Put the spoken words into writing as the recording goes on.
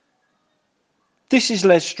This is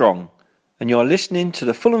Les Strong, and you're listening to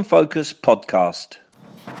the Fulham Focus podcast.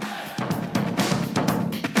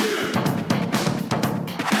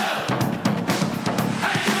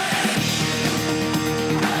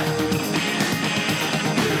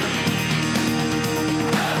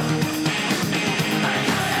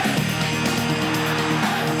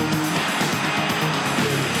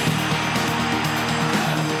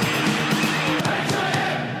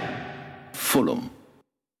 Fulham.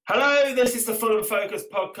 Hello, this is the Fulham Focus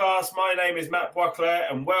podcast. My name is Matt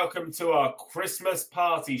Boisclair and welcome to our Christmas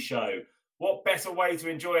party show. What better way to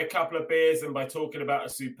enjoy a couple of beers than by talking about a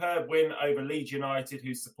superb win over Leeds United,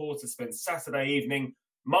 whose supporters spent Saturday evening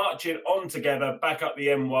marching on together back up the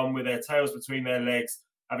M1 with their tails between their legs,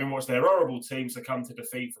 having watched their horrible team succumb to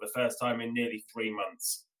defeat for the first time in nearly 3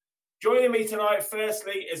 months. Joining me tonight,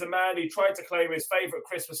 firstly, is a man who tried to claim his favourite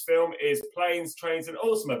Christmas film is Planes, Trains and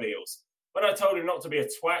Automobiles. When I told him not to be a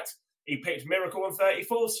twat, he picked Miracle on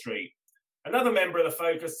 34th Street. Another member of the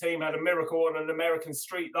Focus team had a miracle on an American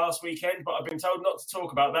street last weekend, but I've been told not to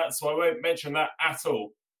talk about that, so I won't mention that at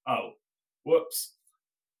all. Oh, whoops.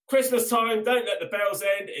 Christmas time, don't let the bells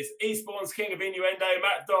end. It's Eastbourne's King of Innuendo,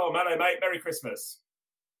 Matt Dom. Hello, mate. Merry Christmas.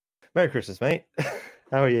 Merry Christmas, mate.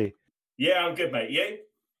 How are you? Yeah, I'm good, mate. You?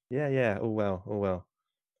 Yeah. All well.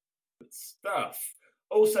 Good stuff.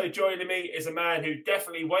 Also joining me is a man who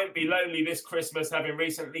definitely won't be lonely this Christmas, having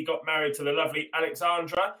recently got married to the lovely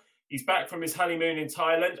Alexandra. He's back from his honeymoon in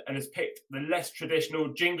Thailand and has picked the less traditional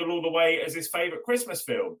Jingle All the Way as his favourite Christmas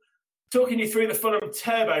film. Talking you through the Fulham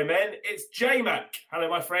Turbo Men, it's J-Mac. Hello,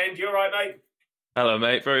 my friend. You all right, mate? Hello,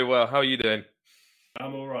 mate. Very well. How are you doing?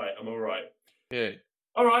 I'm all right. Yeah.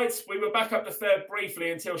 All right. We were back up to third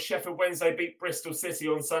briefly until Sheffield Wednesday beat Bristol City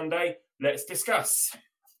on Sunday. Let's discuss.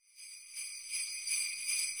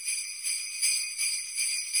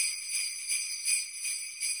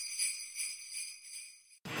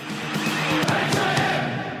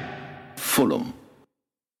 Fulham.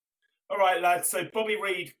 All right, lads. So Bobby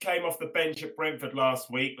Reid came off the bench at Brentford last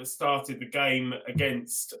week, but started the game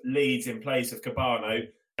against Leeds in place of Cabano.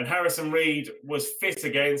 And Harrison Reed was fit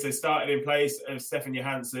again, so started in place of Stefan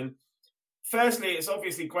Johansson. Firstly, it's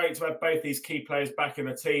obviously great to have both these key players back in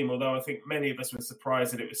the team, although I think many of us were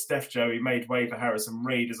surprised that it was Steph Joe who made way for Harrison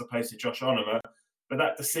Reed as opposed to Josh Onomah. But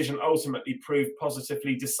that decision ultimately proved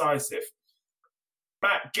positively decisive.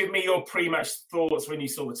 Matt, give me your pre-match thoughts when you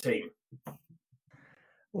saw the team.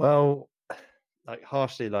 Well,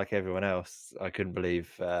 harshly like everyone else, I couldn't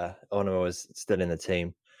believe Onomah was still in the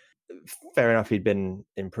team. Fair enough, he'd been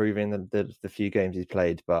improving the few games he's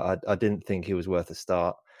played, but I didn't think he was worth a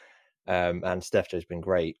start. And Steph Joe's been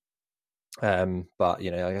great. But,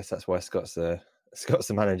 I guess that's why Scott's the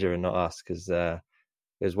manager and not us, because it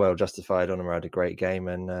was well justified. Onomah had a great game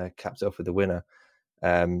and capped it off with the winner.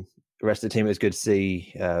 The rest of the team, it was good to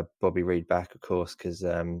see Bobby Reid back, of course, because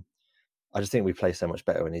I just think we play so much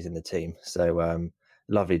better when he's in the team. So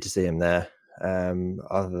lovely to see him there.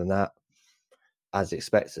 Other than that, as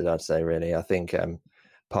expected, I'd say, really. I think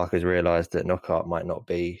Parker's realised that Knockaert might not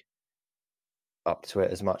be up to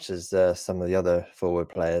it as much as some of the other forward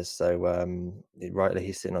players. So rightly,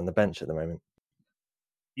 he's sitting on the bench at the moment.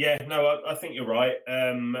 Yeah, no, I think you're right.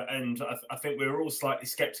 And I think we were all slightly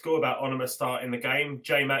sceptical about Onomah starting the game.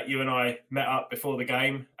 J-Matt, you and I met up before the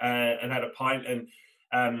game and had a pint. And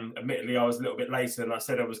admittedly, I was a little bit later than I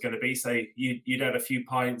said I was going to be. So you'd had a few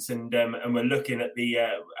pints and we're looking at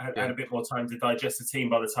had a bit more time to digest the team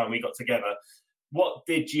by the time we got together. What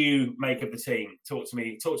did you make of the team? Talk to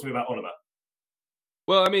me about Onomah.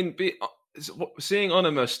 Well, I mean, seeing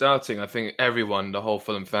Onomah starting, I think everyone, the whole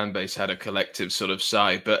Fulham fan base, had a collective sort of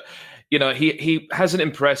sigh. But, he hasn't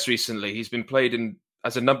impressed recently. He's been played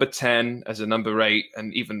as a number 10, as a number 8,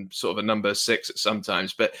 and even sort of a number 6 at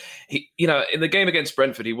sometimes. But, in the game against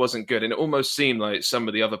Brentford, he wasn't good. And it almost seemed like some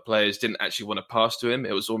of the other players didn't actually want to pass to him.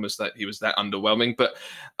 It was almost like he was that underwhelming. But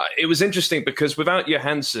it was interesting because without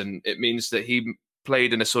Johansson, it means that he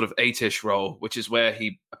played in a sort of 8-ish role, which is where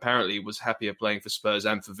he apparently was happier playing for Spurs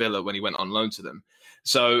and for Villa when he went on loan to them.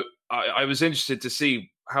 So I was interested to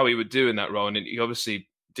see how he would do in that role, and he obviously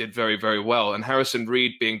did very, very well. And Harrison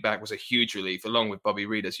Reed being back was a huge relief, along with Bobby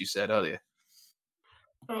Reid, as you said earlier.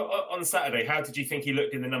 On Saturday, how did you think he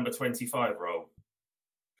looked in the number 25 role?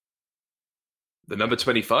 The number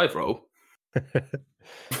 25 role?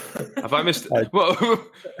 Have I missed it?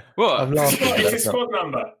 What? I'm laughing. It's his squad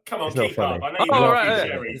number. Come on, keep up. I know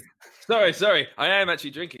you're Sherry. Sorry. I am actually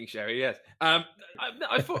drinking sherry. Yes. I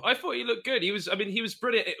thought he looked good. He was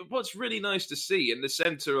brilliant. What's really nice to see in the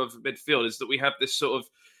centre of midfield is that we have this sort of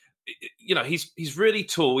he's really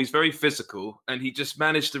tall, he's very physical, and he just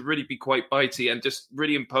managed to really be quite bitey and just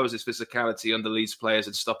really impose his physicality on the Leeds players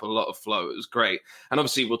and stop a lot of flow. It was great. And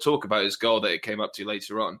obviously we'll talk about his goal that it came up to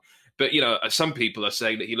later on. But, some people are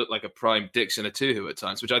saying that he looked like a prime Dixon Atuhu at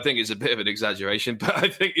times, which I think is a bit of an exaggeration. But I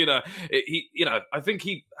think, I think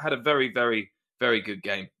he had a very, very, very good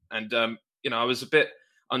game. And, I was a bit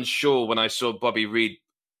unsure when I saw Bobby Reid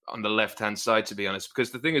on the left-hand side, to be honest, because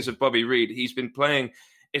the thing is with Bobby Reid, he's been playing,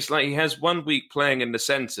 it's like he has 1 week playing in the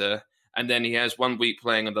centre and then he has 1 week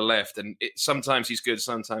playing on the left. And sometimes he's good,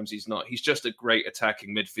 sometimes he's not. He's just a great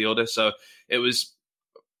attacking midfielder. So it was...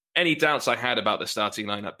 any doubts I had about the starting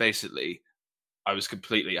lineup, basically, I was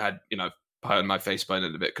completely had pie on my face by a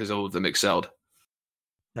little bit because all of them excelled.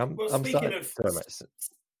 I was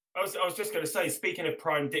just going to say, speaking of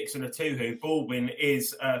prime Dixon Atuhu, Baldwin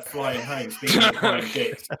is flying home. Speaking of prime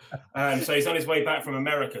Dix, so he's on his way back from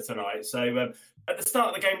America tonight. So at the start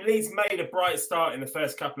of the game, Leeds made a bright start in the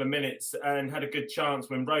first couple of minutes and had a good chance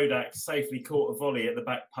when Rodak safely caught a volley at the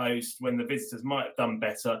back post when the visitors might have done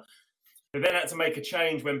better. They then had to make a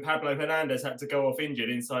change when Pablo Hernandez had to go off injured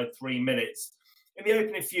inside 3 minutes. In the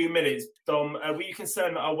opening few minutes, Dom, were you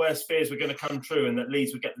concerned that our worst fears were going to come true and that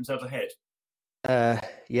Leeds would get themselves ahead?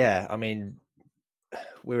 Yeah, I mean,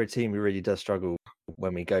 we're a team who really does struggle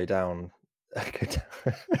when we go down,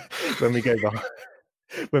 when we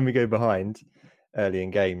go behind early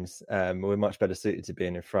in games. We're much better suited to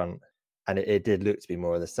being in front, and it did look to be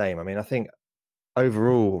more of the same. I mean, I think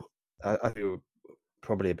overall, I think we were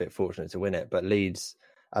probably a bit fortunate to win it, but Leeds,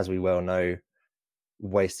 as we well know,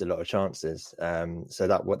 waste a lot of chances. So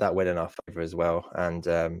that went in our favour as well. And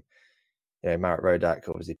Marek Rodak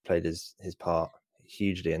obviously played his part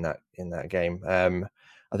hugely in that game.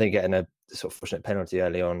 I think getting a sort of fortunate penalty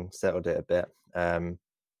early on settled it a bit, and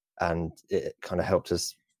it kind of helped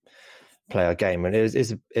us play our game. And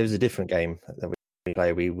it was a different game that we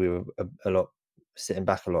played. We were a lot sitting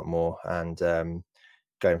back a lot more and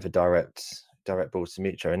going for direct balls to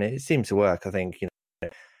Mitro, and it seemed to work. I think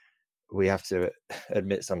we have to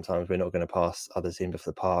admit sometimes we're not going to pass other teams off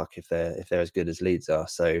the park if they're as good as Leeds are.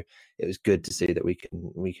 So it was good to see that we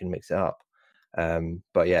can mix it up.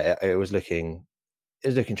 But yeah, it was looking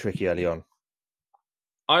tricky early on.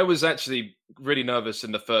 I was actually really nervous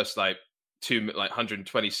in the first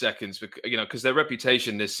 120 seconds, because their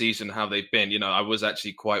reputation this season, how they've been, I was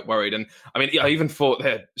actually quite worried. And I mean, I even thought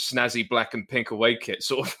their snazzy black and pink away kit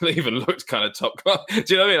sort of even looked kind of top class. Do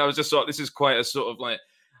you know what I mean? I was just thought this is quite a sort of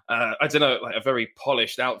I don't know, a very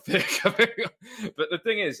polished outfit. But the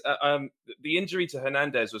thing is, the injury to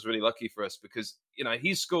Hernandez was really lucky for us because,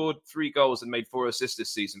 he scored 3 goals and made 4 assists this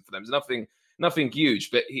season for them. It's nothing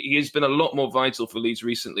huge, but he has been a lot more vital for Leeds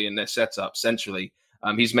recently in their setup centrally.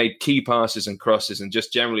 He's made key passes and crosses and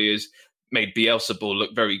just generally has made Bielsa ball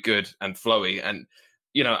look very good and flowy. And,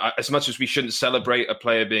 as much as we shouldn't celebrate a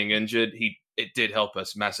player being injured, it did help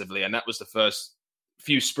us massively. And that was the first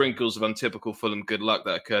few sprinkles of untypical Fulham good luck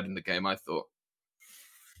that occurred in the game, I thought.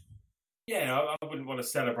 Yeah, I wouldn't want to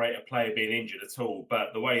celebrate a player being injured at all.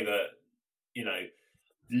 But the way that,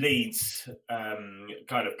 Leeds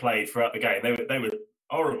kind of played throughout the game, they were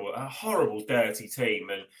a horrible, dirty team.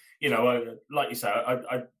 And, like you say,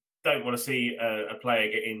 I don't want to see a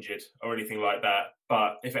player get injured or anything like that.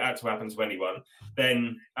 But if it had to happen to anyone,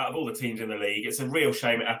 then out of all the teams in the league, it's a real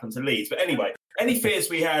shame it happened to Leeds. But anyway, any fears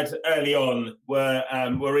we had early on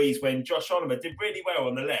were eased when Josh Onomah did really well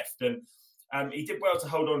on the left. And he did well to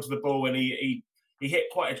hold on to the ball, and he hit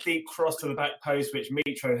quite a deep cross to the back post, which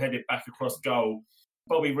Mitro headed back across goal.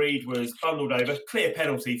 Bobby Reid was bundled over. Clear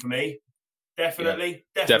penalty for me. Definitely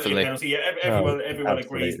a penalty. Yeah, everyone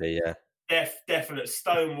agrees. Yeah. Definite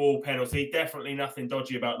stonewall penalty. Definitely nothing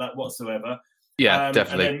dodgy about that whatsoever. Yeah,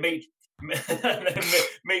 definitely. And then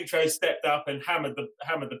Mitro stepped up and hammered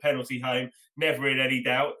the penalty home. Never in any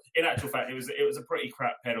doubt. In actual fact, it was a pretty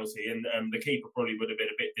crap penalty, and the keeper probably would have been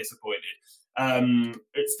a bit disappointed.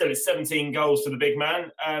 It's 17 goals for the big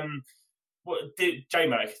man.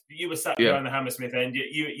 J-Mac, you were sat behind the Hammersmith end.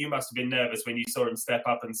 You must have been nervous when you saw him step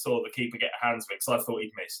up and saw the keeper get hands of it, because I thought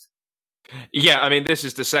he'd missed. Yeah, I mean, this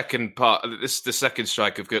is the second part. This is the second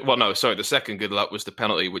strike of good. Well, no, sorry. The second good luck was the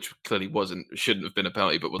penalty, which clearly shouldn't have been a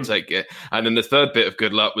penalty, but we'll take it. And then the third bit of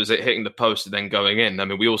good luck was it hitting the post and then going in. I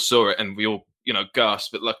mean, we all saw it and we all,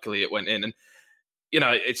 gasped, but luckily it went in. And,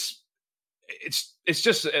 it's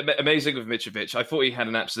just amazing with Mitrovic. I thought he had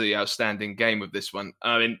an absolutely outstanding game with this one.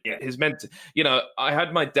 I mean, I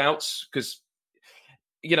had my doubts because,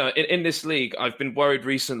 in this league, I've been worried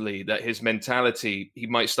recently that his mentality, he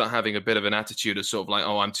might start having a bit of an attitude of sort of like,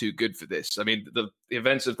 oh, I'm too good for this. I mean, the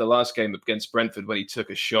events of the last game against Brentford when he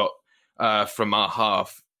took a shot from our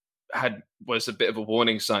half, was a bit of a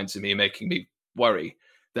warning sign to me, making me worry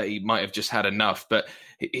that he might have just had enough. But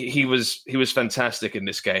he was fantastic in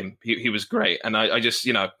this game. He was great, and I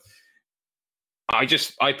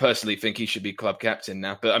personally think he should be club captain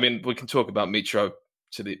now. But I mean, we can talk about Mitro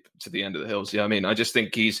to the end of the hills. Yeah, I mean, I just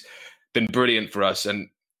think he's been brilliant for us and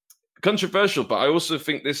controversial. But I also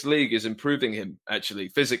think this league is improving him actually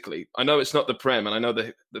physically. I know it's not the Prem, and I know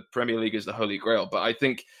the Premier League is the Holy Grail. But I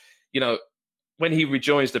think, when he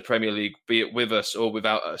rejoins the Premier League, be it with us or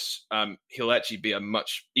without us, he'll actually be a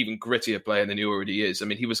much even grittier player than he already is. I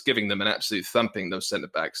mean, he was giving them an absolute thumping, those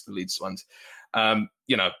centre-backs, the Leeds ones. But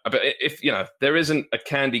if there isn't a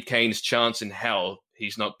Candy Cane's chance in hell,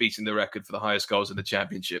 he's not beating the record for the highest goals in the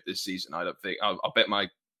Championship this season. I don't think. I'll bet my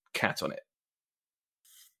cat on it.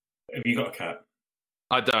 Have you got a cat?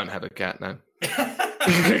 I don't have a cat, no.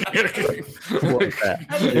 What's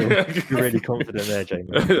that? You're really confident there, Jamie.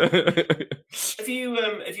 Have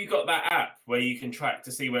you got that app where you can track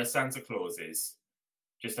to see where Santa Claus is?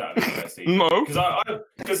 Just out of interest. No.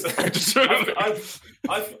 Because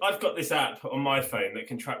I've got this app on my phone that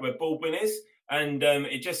can track where Baldwin is, and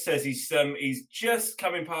it just says he's just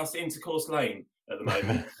coming past Intercourse Lane at the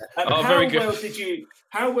moment. Very good.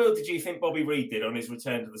 How well did you think Bobby Reid did on his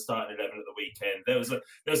return to the starting 11 at the weekend? There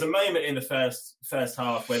was a moment in the first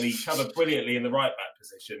half when he covered brilliantly in the right back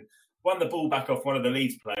position, won the ball back off one of the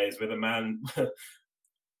Leeds players with a man.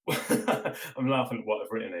 I'm laughing at what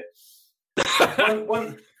I've written here.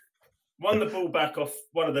 Won the ball back off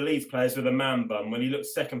one of the Leeds players with a man bun when he looked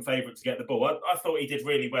second favourite to get the ball. I thought he did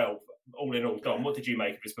really well, all in all. Don, what did you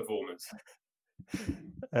make of his performance?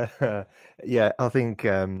 Yeah, I think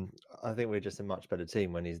we're just a much better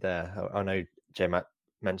team when he's there. I know J-Mac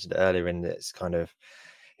mentioned it earlier, and it's kind of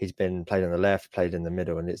he's been played on the left, played in the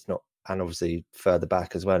middle, and obviously further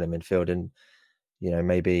back as well in midfield. And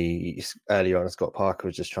maybe earlier on Scott Parker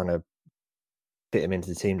was just trying to fit him into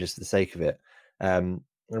the team just for the sake of it.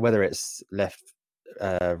 Whether it's left,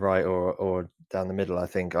 right, or down the middle, I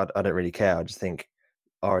think I don't really care. I just think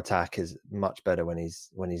our attack is much better when he's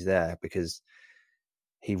there, because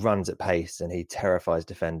he runs at pace and he terrifies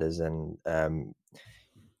defenders, and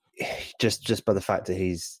just by the fact that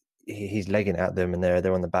he's legging at them and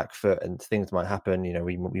they're on the back foot, and things might happen.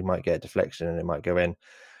 We might get a deflection and it might go in.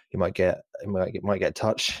 He might get a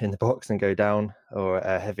touch in the box and go down, or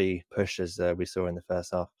a heavy push as we saw in the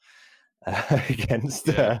first half against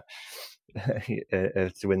to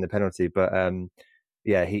win the penalty. But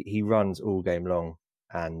he runs all game long,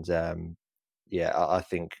 and I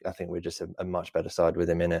think we're just a much better side with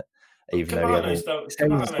him in it. Even though he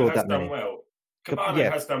hasn't scored that many.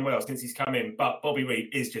 Cabano has done well since he's come in, but Bobby Reid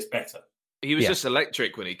is just better. He was just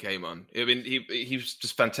electric when he came on. I mean, he was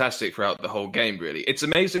just fantastic throughout the whole game, really. It's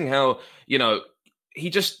amazing how,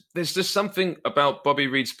 there's just something about Bobby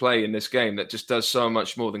Reid's play in this game that just does so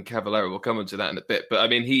much more than Cavallero. We'll come into that in a bit. But I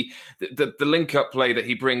mean, the link-up play that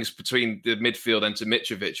he brings between the midfield and to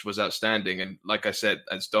Mitrovic was outstanding. And like I said,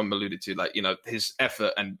 as Dom alluded to, his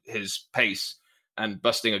effort and his pace and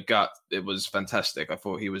busting a gut, it was fantastic. I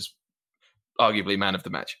thought he was arguably man of the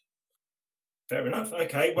match. Fair enough.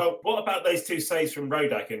 Okay, well, what about those two saves from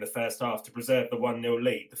Rodak in the first half to preserve the 1-0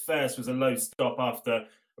 lead? The first was a low stop after a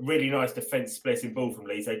really nice defence splitting ball from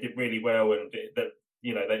Leeds. They did really well, and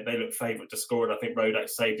they looked favourite to score, and I think Rodak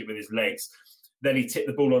saved it with his legs. Then he tipped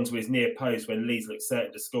the ball onto his near post when Leeds looked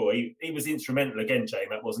certain to score. He was instrumental again,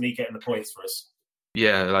 J-Mac, wasn't he, getting the points for us?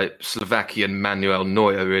 Yeah, like Slovakian Manuel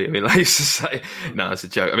Neuer, really. I mean, like, used to say, no, that's a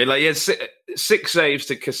joke. I mean, like, he had six saves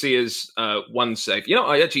to Casillas' one save.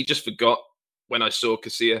 I actually just forgot when I saw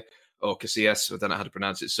Casillas, I don't know how to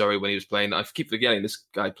pronounce it, sorry, when he was playing. I keep forgetting this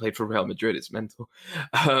guy played for Real Madrid. It's mental.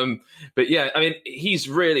 But yeah, I mean,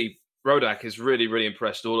 Rodak has really, really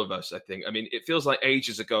impressed all of us, I think. I mean, it feels like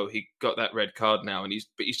ages ago he got that red card now, and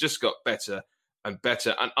he's just got better and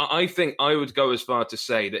better. And I think I would go as far to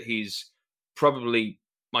say that he's probably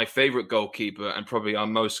my favourite goalkeeper and probably our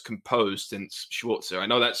most composed since Schwarzer. I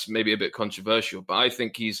know that's maybe a bit controversial, but I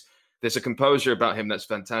think there's a composure about him that's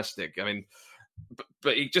fantastic. I mean,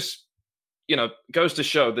 but he just, goes to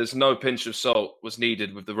show there's no pinch of salt was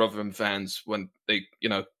needed with the Rotherham fans when they,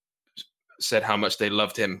 said how much they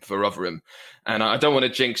loved him for Rotherham. And I don't want to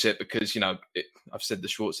jinx it because, I've said the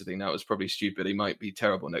Schwarzer thing now, it was probably stupid. He might be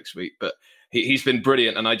terrible next week, but he's been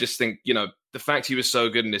brilliant. And I just think, the fact he was so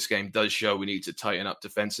good in this game does show we need to tighten up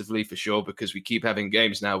defensively for sure, because we keep having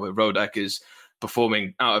games now where Rodak is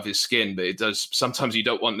performing out of his skin, but it does, sometimes you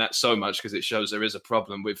don't want that so much because it shows there is a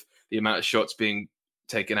problem with the amount of shots being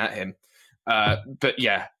taken at him. But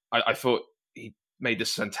yeah, I thought he made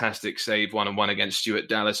this fantastic save 1-on-1 against Stuart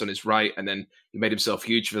Dallas on his right, and then he made himself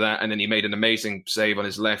huge for that. And then he made an amazing save on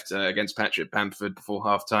his left against Patrick Bamford before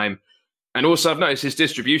half-time. And also, I've noticed his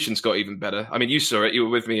distribution's got even better. I mean, you saw it. You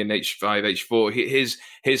were with me in H5, H4.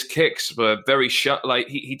 His kicks were very shut. Like,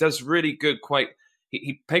 he does really good,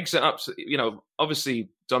 he pegs it up. Obviously,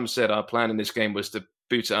 Dom said our plan in this game was to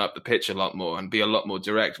boot it up the pitch a lot more and be a lot more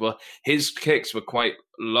direct. Well, his kicks were quite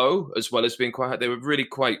low as well as being quite high. They were really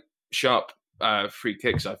quite sharp free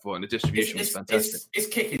kicks, I thought, and the distribution was fantastic. His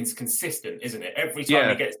kicking's consistent, isn't it? Every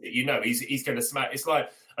time he gets it, he's going to smack. It's like,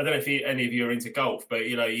 I don't know if any of you are into golf, but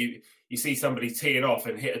you see somebody teeing off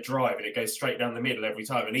and hit a drive and it goes straight down the middle every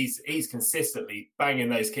time, and he's consistently banging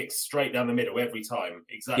those kicks straight down the middle every time,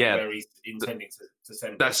 exactly where he's intending to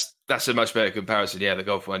send. That's a much better comparison. Yeah, the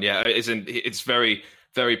golf one. Yeah, it's very,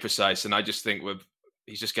 very precise, and I just think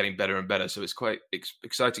he's just getting better and better. So it's quite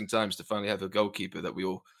exciting times to finally have a goalkeeper that we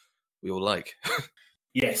all like.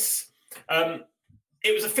 Yes.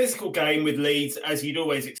 It was a physical game with Leeds, as you'd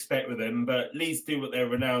always expect with them, but Leeds do what they're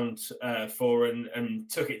renowned for and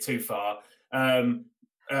took it too far.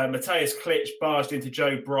 Matthias Klitsch barged into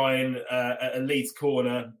Joe Bryan at a Leeds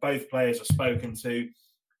corner. Both players were spoken to.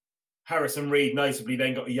 Harrison Reed notably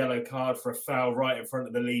then got a yellow card for a foul right in front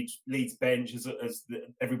of the Leeds bench as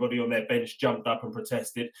everybody on their bench jumped up and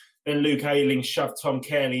protested. Then Luke Ayling shoved Tom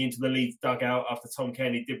Cairney into the Leeds dugout after Tom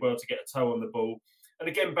Cairney did well to get a toe on the ball. And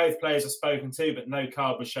again, both players are spoken to, but no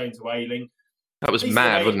card was shown to Ayling. That was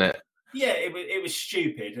mad, wasn't it? Yeah, it was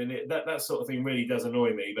stupid, and that sort of thing really does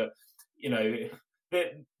annoy me. But,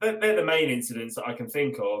 they're the main incidents that I can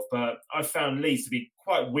think of. But I found Leeds to be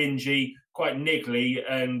quite whingy, quite niggly,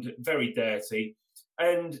 and very dirty.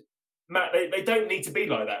 And, Matt, they don't need to be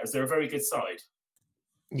like that, as they're a very good side.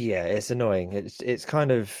 Yeah, it's annoying. It's kind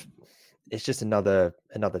of... It's just another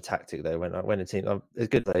tactic, though, when a team... As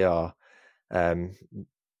good as they are...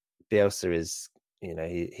 Bielsa is,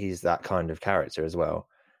 he's that kind of character as well.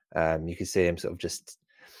 You can see him sort of just,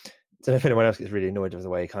 I don't know if anyone else gets really annoyed with the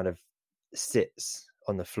way he kind of sits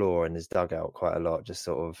on the floor in his dugout quite a lot, just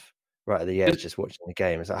sort of right at the edge, just watching the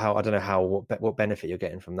game. It's like, I don't know what benefit you're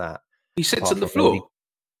getting from that. He sits on the floor.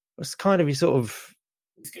 It's kind of, It's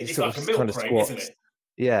like a milk crate, isn't it?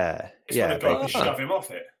 Yeah. It's when a guy can shove him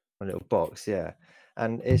off it. A little box, yeah.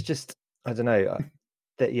 And it's just, I don't know.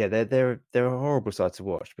 They're a horrible side to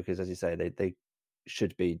watch because, as you say, they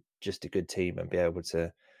should be just a good team and be able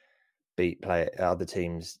to play other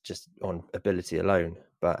teams just on ability alone.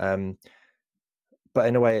 But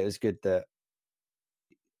in a way, it was good that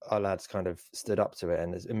our lads kind of stood up to it,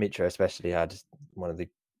 and Mitro especially had one of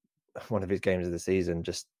his games of the season,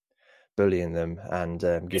 just bullying them and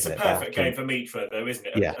giving it back. It's a perfect game for Mitro, though, isn't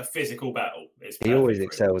it? A physical battle. He always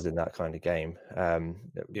excels in that kind of game.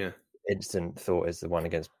 Instant thought is the one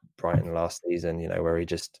against Brighton last season, where he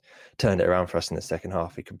just turned it around for us in the second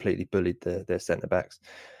half. He completely bullied their centre backs,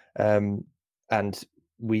 and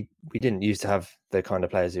we didn't used to have the kind of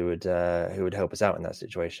players who would help us out in that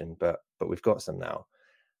situation, but we've got some now.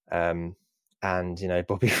 And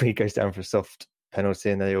Bobby Reed goes down for a soft penalty,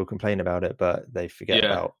 and they all complain about it, but they forget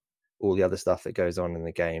about all the other stuff that goes on in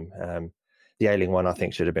the game. The Ayling one, I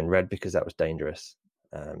think, should have been red because that was dangerous.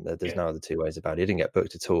 There's no other two ways about it. He didn't get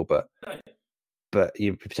booked at all, but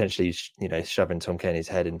you potentially, shoving Tom Cairney's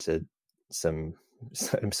head into some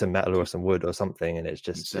metal or some wood or something, and it's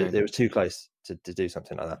just it was too close to do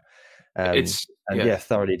something like that.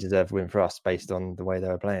 Thoroughly deserved win for us based on the way they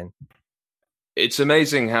were playing. It's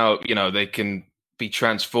amazing how they can be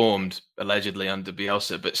transformed allegedly under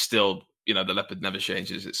Bielsa, but still. The leopard never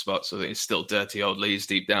changes its spots, so it's still dirty old Leeds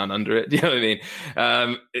deep down under it. You know what I mean?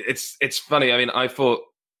 It's funny. I mean, I thought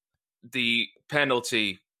the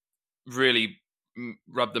penalty really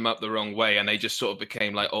rubbed them up the wrong way, and they just sort of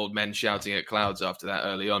became like old men shouting at clouds after that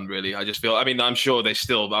early on, really. I just feel, I'm sure they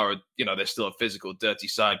still are, they're still a physical, dirty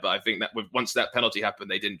side, but I think that once that penalty happened,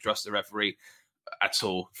 they didn't trust the referee at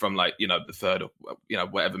all from the third or,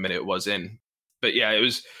 whatever minute it was in. But yeah,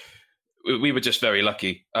 we were just very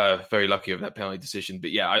lucky of that penalty decision.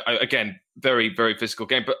 But yeah, I again, very, very physical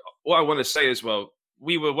game. But what I want to say as well,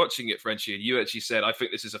 we were watching it, Frenchie, and you actually said, I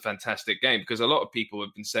think this is a fantastic game, because a lot of people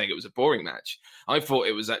have been saying it was a boring match. I thought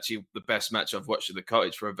it was actually the best match I've watched at the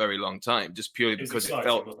Cottage for a very long time, just purely because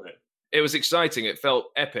it was exciting. It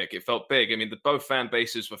felt epic. It felt big. I mean, both fan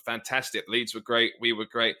bases were fantastic. Leeds were great. We were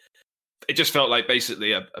great. It just felt like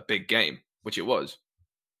basically a big game, which it was.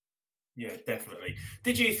 Yeah, definitely.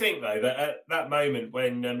 Did you think, though, that at that moment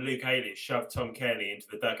when Luke Ayling shoved Tom Cairney into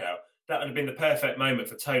the dugout, that would have been the perfect moment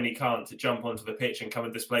for Tony Khan to jump onto the pitch and come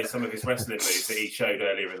and display some of his wrestling moves that he showed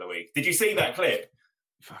earlier in the week? Did you see that clip?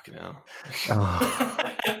 Fucking hell.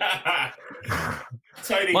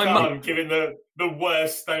 Tony Khan giving the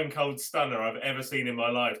worst Stone Cold Stunner I've ever seen in my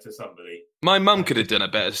life to somebody. My mum could have done a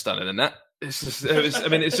better stunner than that.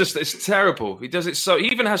 It's terrible. He does it so. He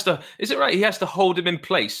even has to. Is it right? He has to hold him in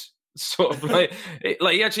place. Sort of like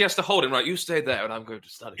he actually has to hold him. Right, you stay there, and I'm going to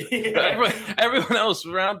study. Yeah. Everyone else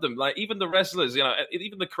around them, like even the wrestlers,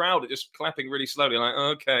 even the crowd are just clapping really slowly. Like,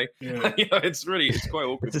 okay, yeah. It's quite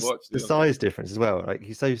awkward to watch. The size difference as well. Like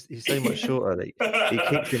he's so much shorter that he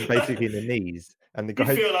kicks him basically in the knees, and the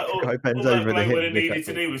guy, guy bends over the hip. What it needed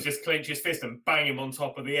to do was just clench his fist and bang him on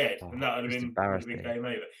top of the head, and that would have been game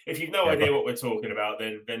over. If you've no idea what we're talking about,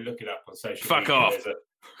 then look it up on social media. Fuck off.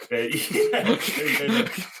 There's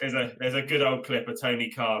a good old clip of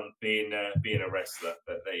Tony Khan being a wrestler,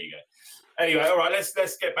 but there you go. Anyway, all right,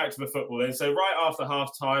 let's get back to the football then. So right after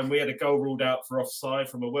half time, we had a goal ruled out for offside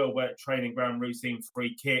from a well-worked training ground routine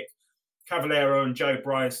free kick. Cavallero and Joe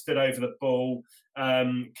Bryan stood over the ball.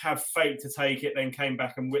 Cav faked to take it, then came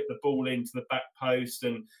back and whipped the ball into the back post,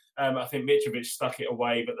 and I think Mitrovic stuck it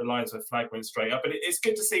away, but the lines of the flag went straight up. But it's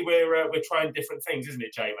good to see we're trying different things, isn't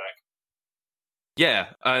it, J-Mac? Yeah,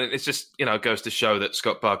 it's just, goes to show that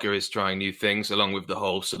Scott Parker is trying new things, along with the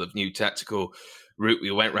whole sort of new tactical route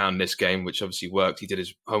we went around this game, which obviously worked. He did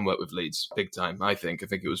his homework with Leeds big time, I think. I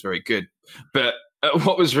think it was very good. But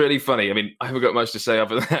what was really funny, I haven't got much to say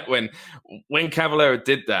other than that. When Cavallero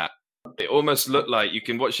did that, it almost looked like, you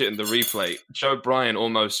can watch it in the replay, Joe Bryan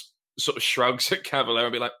almost sort of shrugs at Cavallero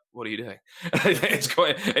and be like, what are you doing?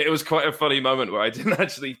 It was quite a funny moment where I didn't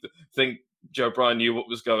actually think Joe Bryan knew what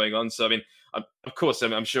was going on. So, of course,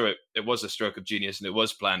 I'm sure it was a stroke of genius and it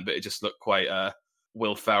was planned, but it just looked quite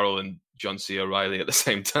Will Farrell and John C. O'Reilly at the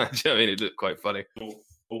same time. It looked quite funny.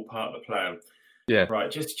 All part of the plan. Yeah.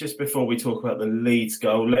 Right, just before we talk about the Leeds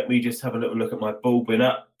goal, let me just have a little look at my Baldwin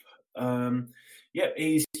up.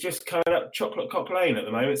 He's just coming up Chocolate Cock Lane at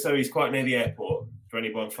the moment, so he's quite near the airport for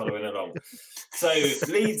anyone following along. So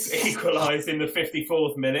Leeds equalised in the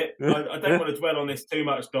 54th minute. I don't want to dwell on this too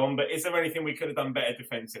much, Dom, but is there anything we could have done better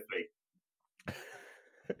defensively?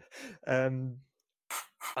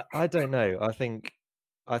 I don't know. I think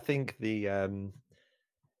the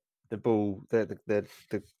ball,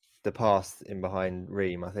 the pass in behind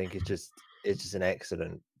Ream, I think it's just an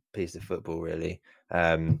excellent piece of football, really.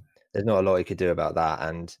 There's not a lot you could do about that,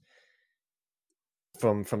 and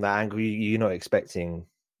from that angle, you're not expecting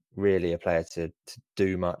really a player to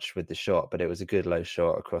do much with the shot, but it was a good low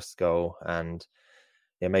shot across the goal, and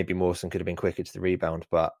maybe Mawson could have been quicker to the rebound,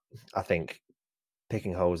 but I think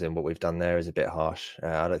picking holes in what we've done there is a bit harsh.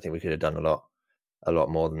 I don't think we could have done a lot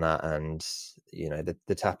more than that. And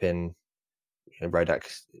the tap in, Rodak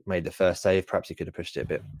made the first save. Perhaps he could have pushed it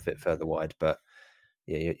a bit further wide, but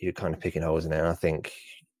you're kind of picking holes in it. And I think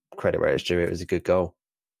credit where it's due, it was a good goal.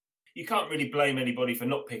 You can't really blame anybody for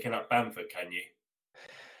not picking up Bamford, can you?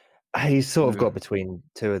 He's sort of got between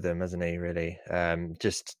two of them, hasn't he? Really,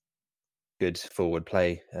 just good forward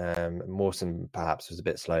play. Mawson perhaps was a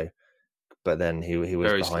bit slow. But then he was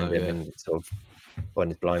very behind slow, him and sort of on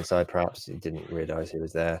his blind side, perhaps. He didn't realise he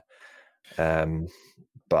was there.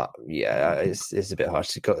 But it's a bit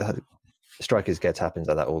harsh. Strikers get tap-ins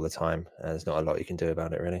like that all the time. There's not a lot you can do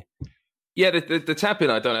about it, really. Yeah, the tap-in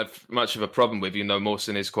I don't have much of a problem with.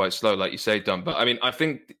 Mawson is quite slow, like you say, Dom. But I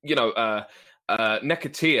think,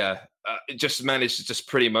 Nekatia just managed to just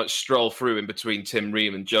pretty much stroll through in between Tim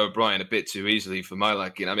Ream and Joe Bryan a bit too easily for my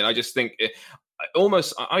liking. I just think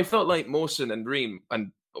I felt like Mawson and Ream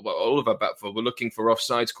and all of our back four were looking for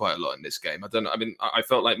offsides quite a lot in this game. I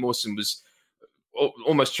felt like Mawson was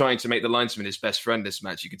almost trying to make the linesman his best friend this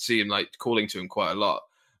match. You could see him like calling to him quite a lot.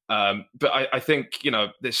 But I think,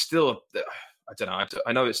 there's still, I don't know.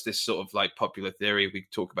 I know it's this sort of like popular theory. We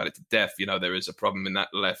talk about it to death. There is a problem in that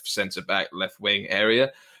left centre back, left wing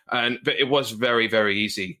area. But it was very, very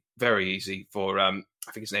easy for, I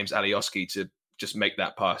think his name's Alioski, to just make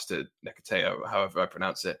that pass to Nekatea, or however I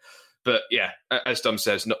pronounce it. But yeah, as Dom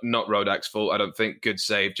says, not Rodak's fault. I don't think. Good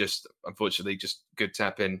save, just unfortunately, just good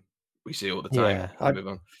tap in. We see all the time. Yeah, move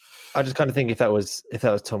on. I just kind of think if that was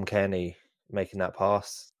Tom Kearney making that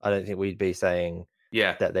pass, I don't think we'd be saying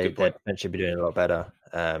that they'd potentially be doing a lot better.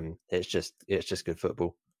 It's just good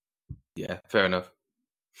football. Yeah, fair enough.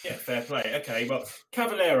 Yeah, fair play. Okay, well,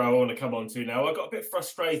 Cavallero I want to come on to now. I got a bit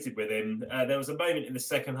frustrated with him. There was a moment in the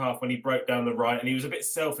second half when he broke down the right and he was a bit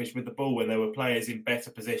selfish with the ball when there were players in better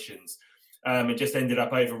positions and just ended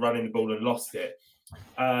up overrunning the ball and lost it.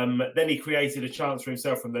 Then he created a chance for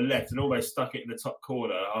himself from the left and almost stuck it in the top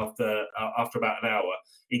corner after about an hour.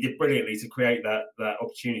 He did brilliantly to create that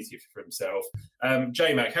opportunity for himself.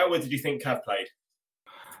 J-Mac, how well did you think Cav played?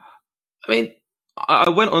 I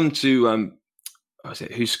went on to was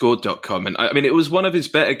it WhoScored.com, and I mean it was one of his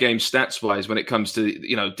better games stats wise when it comes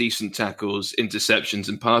to decent tackles, interceptions,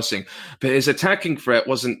 and passing. But his attacking threat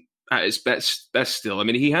wasn't at its best still. I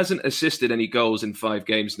mean, he hasn't assisted any goals in 5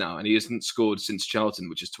 games now, and he hasn't scored since Charlton,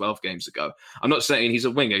 which is 12 games ago. I'm not saying he's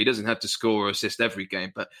a winger; he doesn't have to score or assist every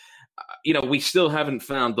game, but we still haven't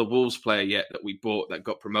found the Wolves player yet that we bought that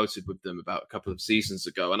got promoted with them about a couple of seasons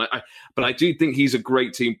ago. And but I do think he's a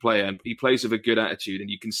great team player, and he plays with a good attitude, and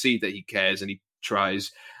you can see that he cares and he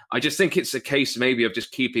tries. I just think it's a case maybe of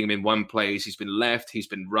just keeping him in one place. He's been left, he's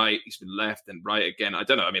been right, he's been left and right again. I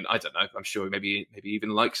don't know. I'm sure maybe he even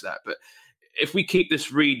likes that. But if we keep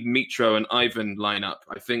this Reed, Mitro and Ivan lineup,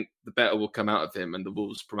 I think the better will come out of him and the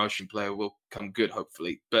Wolves promotion player will come good,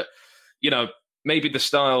 hopefully. But, maybe the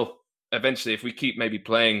style eventually, if we keep maybe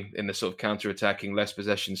playing in the sort of counter-attacking, less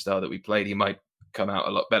possession style that we played, he might come out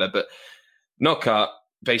a lot better. But Knockaert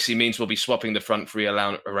basically means we'll be swapping the front three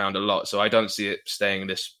around a lot. So I don't see it staying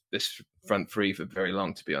this front three for very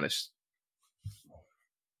long, to be honest.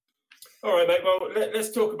 All right, mate. Well,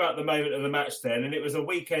 let's talk about the moment of the match then. And it was a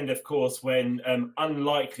weekend, of course, when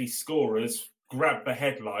unlikely scorers grabbed the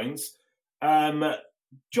headlines.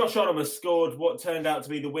 Josh Onomah scored what turned out to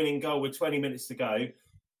be the winning goal with 20 minutes to go.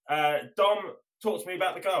 Dom, talk to me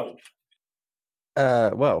about the goal.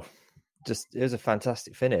 Well, it was a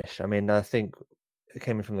fantastic finish. I mean, I think it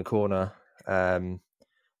came in from the corner.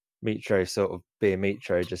 Mitro, sort of being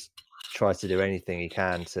Mitro, just tries to do anything he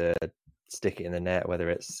can to stick it in the net, whether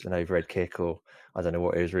it's an overhead kick or I don't know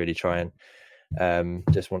what he was really trying.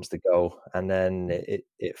 Just wants the goal, and then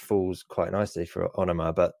it falls quite nicely for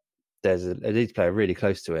Onomah. But there's a Leeds player really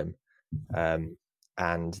close to him,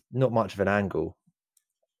 and not much of an angle.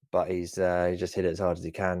 But he just hit it as hard as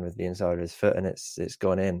he can with the inside of his foot, and it's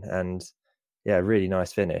gone in. And yeah, really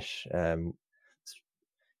nice finish. I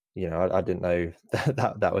didn't know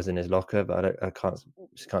that was in his locker, but I can't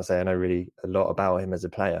say I know really a lot about him as a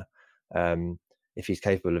player. If he's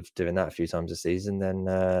capable of doing that a few times a season, then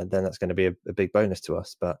that's going to be a big bonus to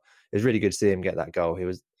us. But it was really good to see him get that goal. He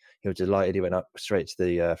was delighted. He went up straight to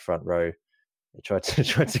the front row. He tried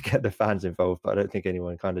to get the fans involved, but I don't think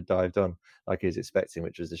anyone kind of dived on like he was expecting,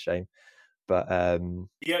 which was a shame. But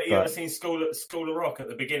you ever seen School of Rock at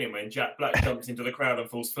the beginning when Jack Black jumps into the crowd and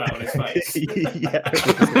falls flat on his face?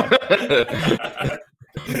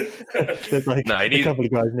 There's like a couple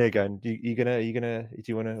of guys near going, do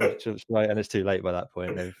you want to try? And it's too late by that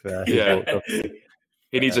point.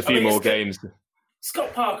 He needs a few more games.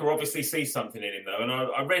 Scott Parker obviously sees something in him, though, and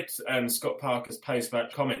I read Scott Parker's post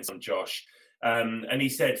about comments on Josh, and he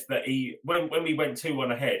said that when we went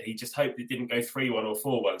 2-1 ahead, he just hoped it didn't go 3-1 or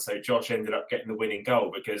 4-1, so Josh ended up getting the winning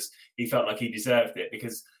goal because he felt like he deserved it.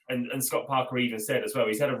 And Scott Parker even said as well,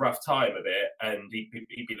 he's had a rough time of it, and he'd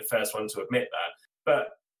be the first one to admit that. But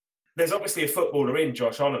there's obviously a footballer in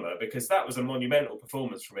Josh Onomah, because that was a monumental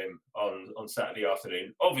performance from him on Saturday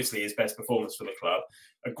afternoon. Obviously his best performance for the club,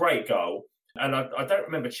 a great goal. And I don't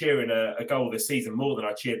remember cheering a goal this season more than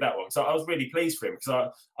I cheered that one. So I was really pleased for him,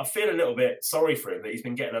 because I feel a little bit sorry for him that he's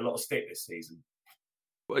been getting a lot of stick this season.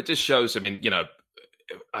 Well, it just shows,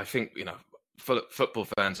 I think, football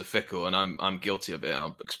fans are fickle, and I'm guilty of it.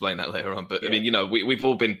 I'll explain that later on. But, yeah. We've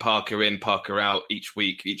all been Parker in, Parker out each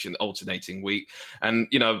week, each alternating week.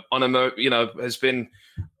 And, Onomah, has been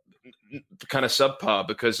kind of subpar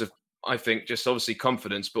because of, I think, just obviously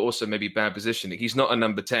confidence, but also maybe bad positioning. He's not a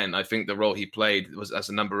number 10. I think the role he played was as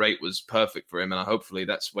a number 8 was perfect for him, and hopefully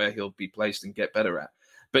that's where he'll be placed and get better at.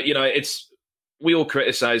 But we all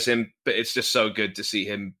criticize him, but it's just so good to see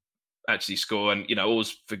him actually score, and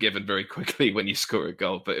always forgiven very quickly when you score a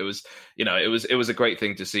goal. But it was a great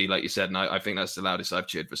thing to see, like you said, and I think that's the loudest I've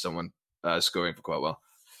cheered for someone scoring for quite a while.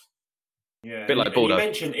 Yeah, a bit like Baldo. You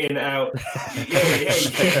mentioned in out.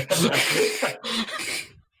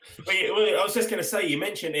 Well, I was just going to say, you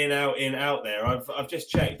mentioned in out there. I've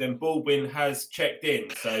just checked, and Baldwin has checked in,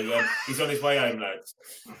 so he's on his way home, lads.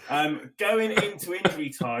 Going into injury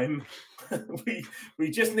time,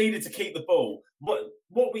 we just needed to keep the ball. What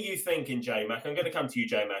were you thinking, J-Mac? I'm going to come to you,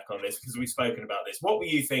 J-Mac, on this because we've spoken about this. What were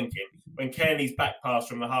you thinking when Kearney's back pass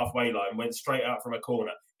from the halfway line went straight out from a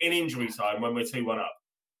corner in injury time when we're 2-1 up?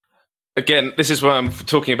 Again, this is why I'm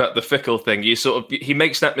talking about the fickle thing. He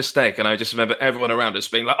makes that mistake, and I just remember everyone around us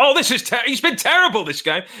being like, "Oh, this is he's been terrible this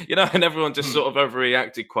game," and everyone just sort of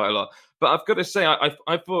overreacted quite a lot. But I've got to say,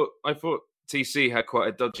 I thought TC had quite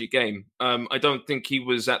a dodgy game. I don't think he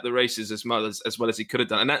was at the races as well as he could have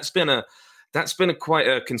done, and that's been quite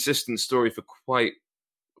a consistent story for quite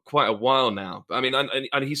a while now. I mean,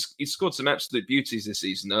 and he's scored some absolute beauties this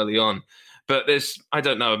season early on. But I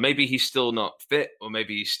don't know, maybe he's still not fit, or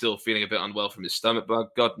maybe he's still feeling a bit unwell from his stomach bug.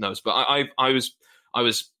 God knows. But I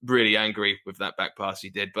was really angry with that back pass he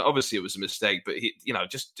did. But obviously it was a mistake. But he,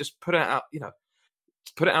 just put it out,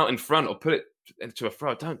 put it out in front or put it into a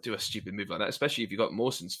throw. Don't do a stupid move like that, especially if you've got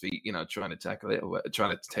Mawson's feet, trying to tackle it or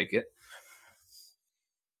trying to take it.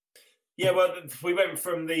 Yeah, well, we went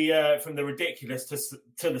from the ridiculous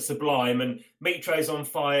to the sublime, and Mitro's on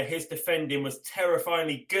fire. His defending was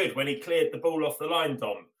terrifyingly good when he cleared the ball off the line,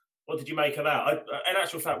 Dom. What did you make of that? In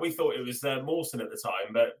actual fact, we thought it was Mawson at the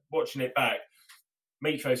time, but watching it back,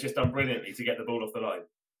 Mitro's just done brilliantly to get the ball off the line.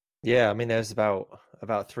 Yeah, I mean, there's about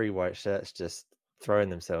 3 white shirts just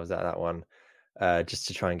throwing themselves at that one, just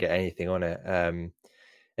to try and get anything on it. And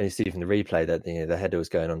you see from the replay that the header was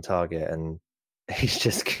going on target, and he's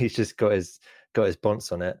just got his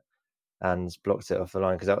bonce on it and blocked it off the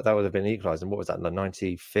line, because that would have been equalised. And what was that, the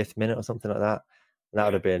 95th minute or something like that? And that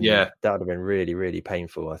would have been really, really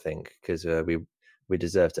painful, I think, because we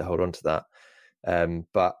deserve to hold on to that.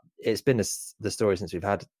 But it's been the story since we've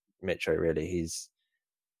had Mitro. Really, as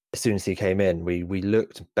soon as he came in, we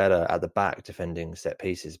looked better at the back defending set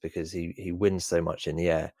pieces, because he wins so much in the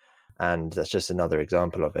air, and that's just another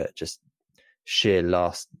example of it. Just sheer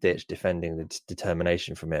last ditch defending, the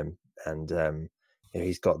determination from him, and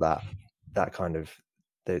he's got that kind of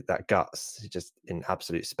that guts, just in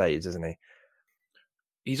absolute spades, isn't he?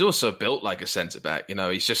 He's also built like a centre back.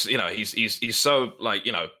 He's just he's so like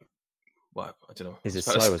well, I don't know. He's as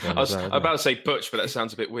slow as one. I was about to say butch, but that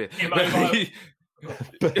sounds a bit weird. That's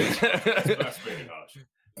really harsh.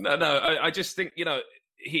 No, I just think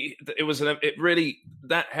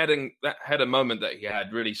that header moment that he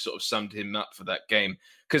had really sort of summed him up for that game.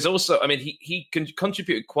 Because also, I mean, he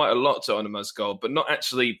contributed quite a lot to Onama's goal, but not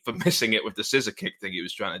actually for missing it with the scissor kick thing he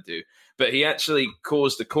was trying to do. But he actually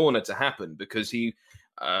caused the corner to happen, because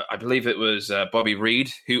I believe it was Bobby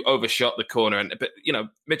Reid who overshot the corner, but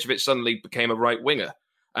Mitrovic suddenly became a right winger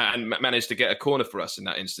and managed to get a corner for us in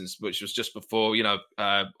that instance, which was just before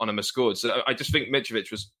Onama scored. So I just think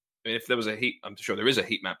Mitrovic was. I mean, if there was a heat, I'm sure there is a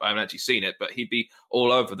heat map. I haven't actually seen it, but he'd be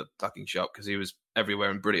all over the fucking shop, because he was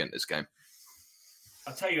everywhere and brilliant this game.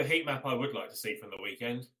 I'll tell you a heat map I would like to see from the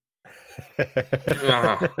weekend.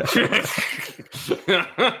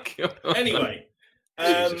 Anyway,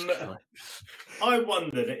 I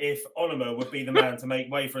wondered if Onama would be the man to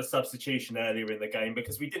make way for a substitution earlier in the game,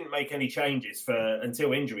 because we didn't make any changes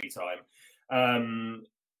until injury time.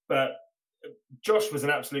 But Josh was an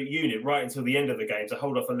absolute unit right until the end of the game to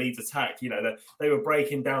hold off a Leeds attack. They were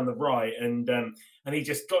breaking down the right, and he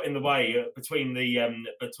just got in the way between the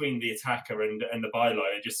attacker and the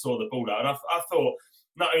byline, and just saw the ball out. And I thought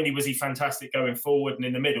not only was he fantastic going forward and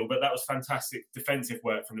in the middle, but that was fantastic defensive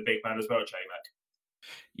work from the big man as well, J-Mac.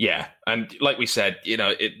 Yeah, and like we said,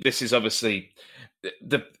 this is obviously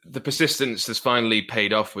the persistence has finally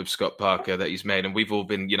paid off with Scott Parker that he's made, and we've all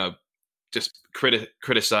been, just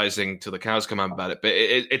criticizing till the cows come home about it. But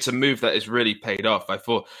it's a move that has really paid off. I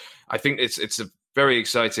think it's a very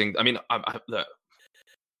exciting. I mean, look,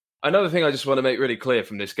 another thing I just want to make really clear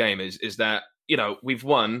from this game is that we've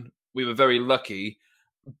won. We were very lucky,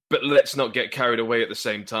 but let's not get carried away at the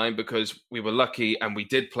same time, because we were lucky and we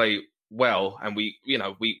did play well, and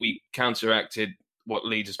we counteracted what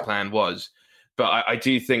Leeds' plan was. But I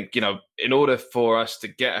do think, in order for us to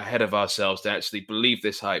get ahead of ourselves, to actually believe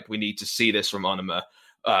this hype, we need to see this from Onama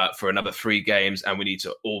for another 3 games, and we need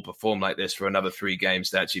to all perform like this for another 3 games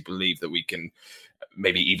to actually believe that we can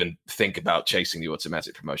maybe even think about chasing the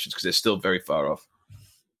automatic promotions, because it's still very far off.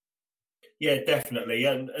 Yeah, definitely.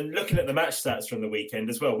 And looking at the match stats from the weekend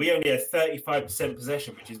as well, we only had 35%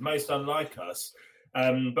 possession, which is most unlike us.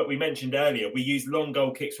 But we mentioned earlier, we used long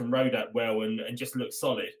goal kicks from Rodat well and just looked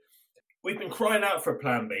solid. We've been crying out for a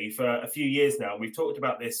plan B for a few years now. We've talked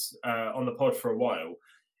about this on the pod for a while.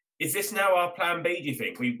 Is this now our plan B, do you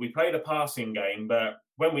think? We play the passing game, but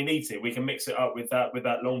when we need to, we can mix it up with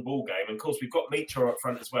that long ball game. And of course, we've got Mitro up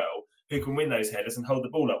front as well, who can win those headers and hold the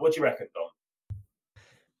ball up. What do you reckon, Dom?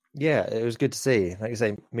 Yeah, it was good to see. Like I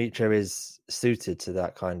say, Mitro is suited to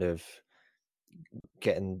that kind of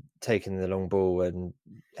taking the long ball and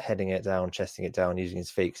heading it down, chesting it down, using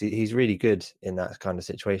his feet. He's really good in that kind of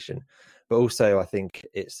situation. But also, I think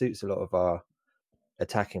it suits a lot of our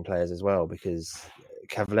attacking players as well, because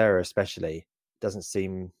Cavallero especially doesn't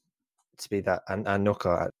seem to be that, and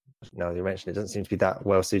Knockout, now you mentioned it, doesn't seem to be that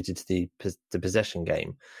well suited to the possession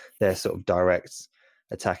game. They're sort of direct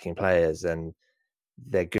attacking players, and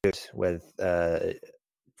they're good with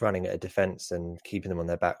running at a defence and keeping them on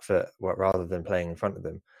their back foot rather than playing in front of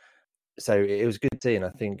them. So it was good to see, and I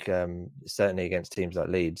think certainly against teams like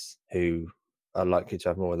Leeds, who are likely to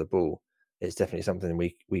have more of the ball, it's definitely something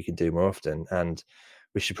we can do more often, and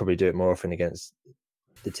we should probably do it more often against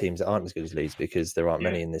the teams that aren't as good as Leeds, because there aren't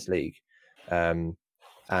many in this league. And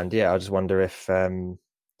yeah, I just wonder if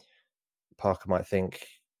Parker might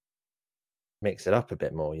mix it up a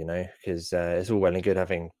bit more, because it's all well and good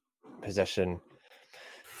having possession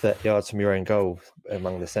 30 yards from your own goal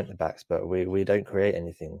among the centre backs, but we don't create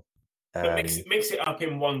anything. But mix it up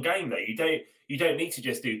in one game though. You don't need to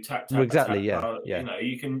just do tap. Well, exactly. Tap, yeah.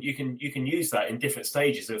 You can use that in different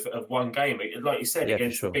stages of one game, like you said,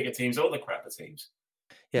 against the bigger teams or the crapper teams.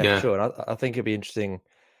 Yeah, for sure. And I think it'd be interesting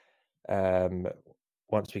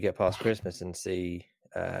once we get past Christmas and see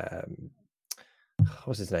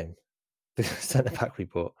what's his name, the centre back we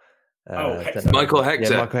bought. Michael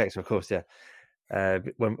Hector. Yeah, Michael Hector, of course. Yeah.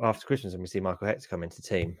 When after Christmas, when we see Michael Hector come into the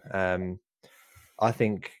team, I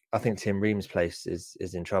think Tim Ream's place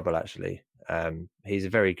is in trouble. Actually, he's a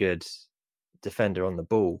very good defender on the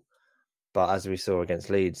ball, but as we saw against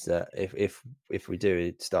Leeds, that if we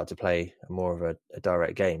do start to play more of a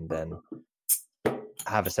direct game, then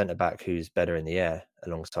have a centre back who's better in the air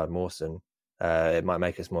alongside Mawson. It might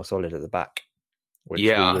make us more solid at the back, which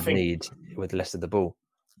we would need with less of the ball.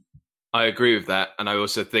 I agree with that, and I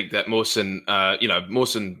also think that Mawson,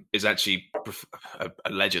 Mawson is actually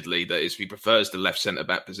allegedly he prefers the left centre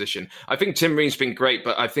back position. I think Tim Ream's been great,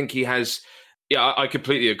 but I think he has. Yeah, I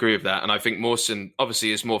completely agree with that, and I think Mawson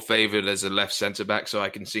obviously is more favoured as a left centre back, so I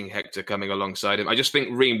can see Hector coming alongside him. I just think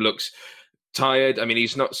Ream looks tired. I mean,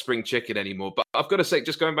 he's not spring chicken anymore. But I've got to say,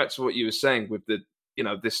 just going back to what you were saying with the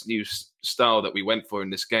this new style that we went for in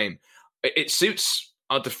this game, it suits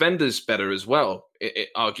our defenders better as well,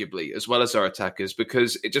 arguably, as well as our attackers,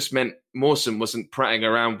 because it just meant Mawson wasn't prattling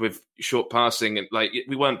around with short passing, and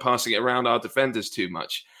we weren't passing it around our defenders too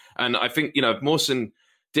much. And I think, Mawson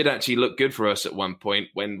did actually look good for us at one point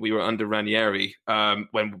when we were under Ranieri,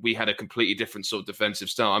 when we had a completely different sort of defensive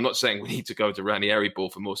style. I'm not saying we need to go to Ranieri ball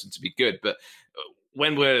for Mawson to be good, but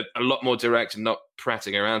when we're a lot more direct and not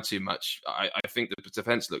prattling around too much, I think the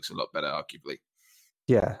defense looks a lot better, arguably.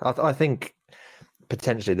 Yeah, I think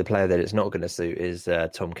potentially the player that it's not going to suit is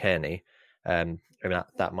Tom Kearney. I mean,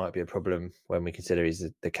 that might be a problem when we consider he's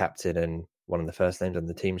the captain and one of the first names on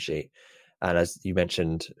the team sheet. And as you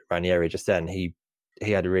mentioned, Ranieri just then, he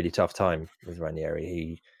had a really tough time with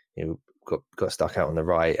Ranieri. He got stuck out on the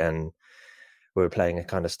right, and we were playing a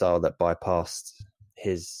kind of style that bypassed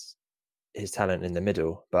his talent in the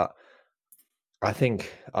middle. But I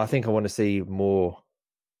think I want to see more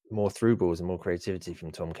through balls and more creativity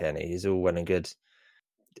from Tom Kearney. He's all well and good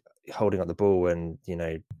holding up the ball and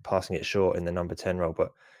passing it short in the number 10 role,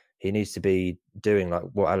 but he needs to be doing like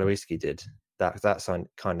what Aloiski did, that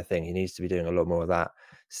kind of thing. He needs to be doing a lot more of that,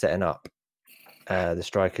 setting up the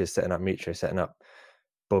strikers, setting up Mitro, setting up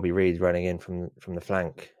Bobby Reid running in from the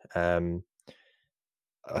flank. I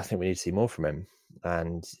think we need to see more from him,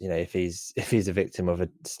 and if he's a victim of a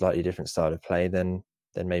slightly different style of play, then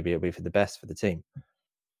maybe it'll be for the best for the team.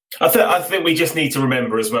 I think we just need to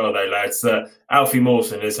remember as well, though, lads, that Alfie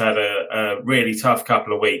Mawson has had a really tough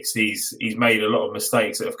couple of weeks. He's made a lot of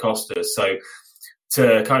mistakes that have cost us. So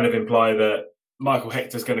to kind of imply that Michael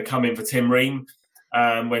Hector's going to come in for Tim Ream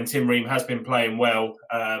when Tim Ream has been playing well,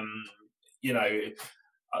 I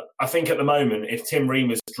think at the moment, if Tim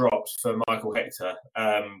Ream is dropped for Michael Hector,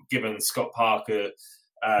 given Scott Parker's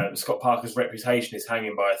reputation is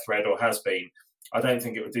hanging by a thread, or has been, I don't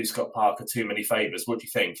think it would do Scott Parker too many favours. What do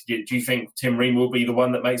you think? Do you think Tim Ream will be the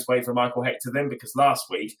one that makes way for Michael Hector then? Because last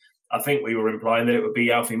week, I think we were implying that it would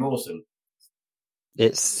be Alfie Mawson.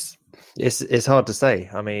 It's hard to say.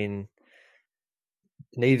 I mean,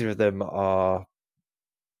 neither of them are,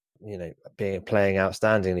 playing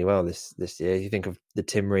outstandingly well this year. You think of the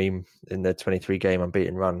Tim Ream in the 23-game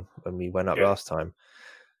unbeaten run when we went up last time.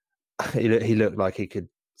 He looked like he could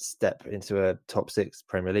step into a top 6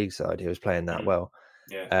 Premier League side. He was playing that well.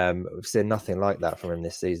 We've seen nothing like that from him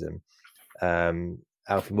this season.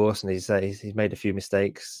 Alfie Mawson, he's made a few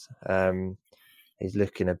mistakes. He's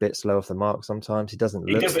looking a bit slow off the mark sometimes. He doesn't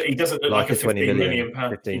look like a 15 million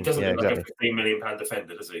pound. He doesn't look like a 15 million pound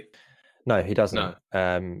defender, does he? No, he doesn't.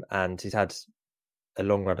 No. And he's had a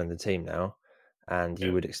long run in the team now, and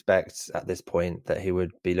you would expect at this point that he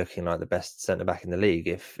would be looking like the best centre back in the league,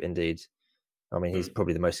 if indeed. I mean, he's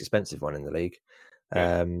probably the most expensive one in the league.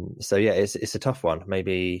 So yeah, it's a tough one.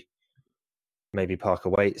 Maybe Parker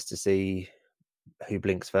waits to see who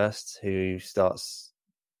blinks first, who starts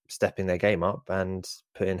stepping their game up and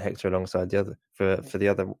putting Hector alongside the other for the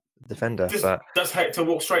other defender. Does Hector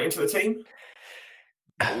walk straight into the team?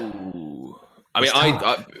 Ooh. I mean,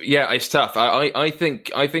 it's tough. I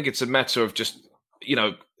think it's a matter of just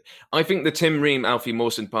I think the Tim Ream Alfie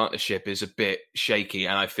Mawson partnership is a bit shaky,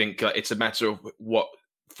 and I think it's a matter of what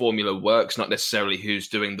formula works, not necessarily who's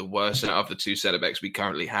doing the worst out of the two centre backs we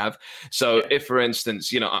currently have. So if, for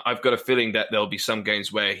instance, I've got a feeling that there'll be some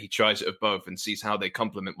games where he tries it with both and sees how they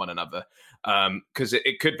complement one another, because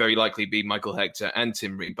it could very likely be Michael Hector and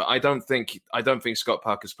Tim Ream. But I don't think Scott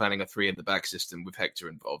Parker's planning a 3 in the back system with Hector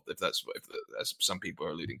involved. If that's some people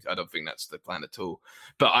are alluding to, I don't think that's the plan at all.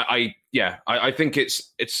 But I think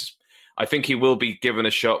I think he will be given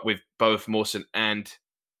a shot with both Mawson and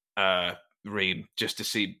Ream, just to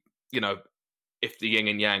see, if the yin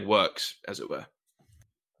and yang works, as it were.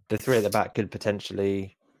 The 3 at the back could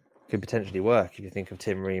potentially work if you think of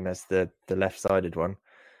Tim Ream as the left-sided one.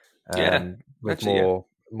 With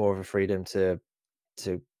more of a freedom to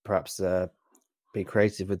perhaps be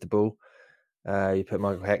creative with the ball. You put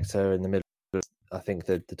Michael Hector in the middle, I think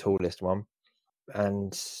the tallest one,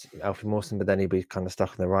 and Alfie Mawson, but then he'd be kind of stuck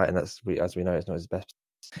on the right, and as we know, it's not his best.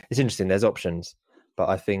 It's interesting. There's options, but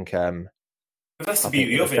I think. But that's the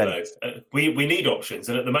beauty of it, though. We need options,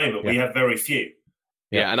 and at the moment we have very few.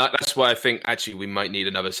 Yeah, and that's why I think actually we might need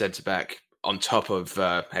another centre back on top of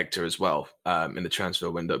Hector as well in the transfer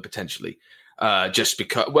window potentially. Just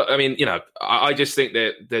because, I just think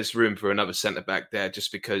that there's room for another centre back there.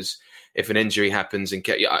 Just because if an injury happens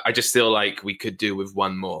I just feel like we could do with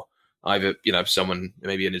one more. Either someone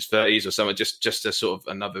maybe in his 30s or someone just a sort of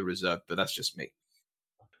another reserve. But that's just me.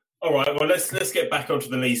 All right, well, let's get back onto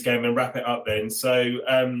the Leeds game and wrap it up then. So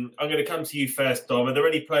I'm going to come to you first, Dom. Are there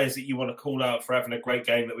any players that you want to call out for having a great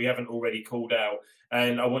game that we haven't already called out?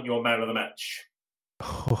 And I want your man of the match.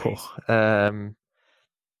 It's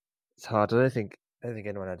hard. I don't think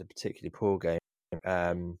anyone had a particularly poor game.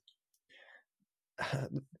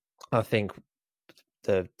 I think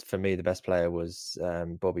for me the best player was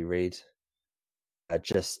Bobby Reid.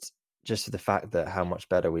 Just for the fact that how much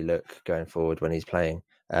better we look going forward when he's playing.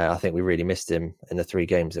 I think we really missed him in the 3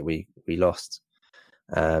 games that we lost.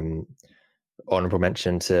 Honourable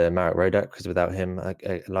mention to Marek Rodak, because without him,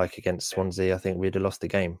 like against Swansea, I think we'd have lost the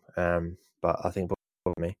game. But I think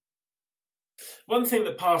Bobby. One thing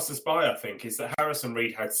that passed us by, I think, is that Harrison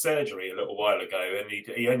Reed had surgery a little while ago, and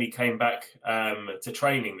he only came back to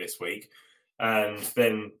training this week and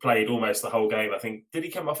then played almost the whole game. I think, did he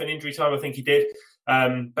come off in injury time? I think he did.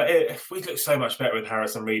 But we look so much better with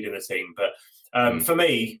Harrison Reed in the team. But for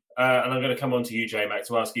me, and I'm going to come on to you, J-Mac,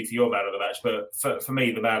 to ask you for your man of the match. But for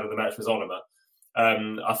me, the man of the match was Onomah.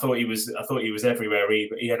 I thought he was everywhere.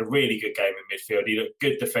 He had a really good game in midfield. He looked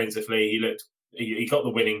good defensively. He got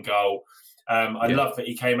the winning goal. I love that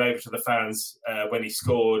he came over to the fans when he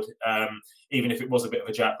scored, even if it was a bit of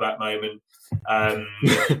a Jack Black moment,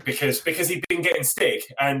 because he'd been getting stick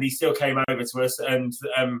and he still came over to us. And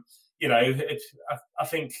I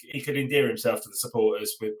think he could endear himself to the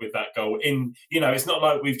supporters with that goal. It's not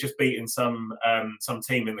like we've just beaten some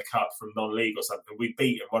team in the cup from non-league or something. We've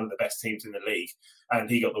beaten one of the best teams in the league, and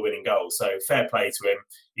he got the winning goal. So fair play to him.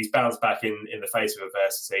 He's bounced back in the face of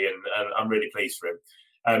adversity, and I'm really pleased for him.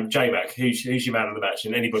 J-Mac, who's your man of the match,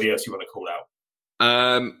 and anybody else you want to call out?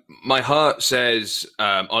 My heart says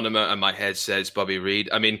Onomah and my head says Bobby Reid.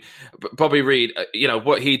 I mean, Bobby Reid,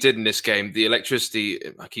 what he did in this game, the electricity,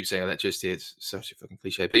 I keep saying electricity, it's such a fucking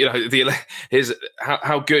cliche, but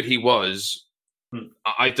how good he was,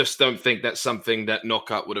 I just don't think that's something that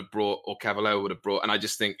Knockout would have brought or Cavallero would have brought. And I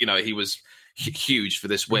just think, he was huge for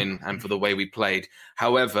this win and for the way we played.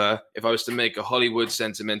 However, if I was to make a Hollywood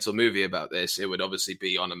sentimental movie about this, it would obviously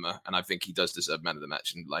be Onomah, and I think he does deserve man of the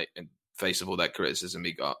match in face of all that criticism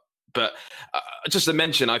he got. But just to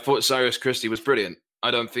mention, I thought Cyrus Christie was brilliant.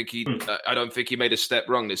 I don't think he made a step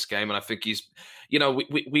wrong this game, and I think he's,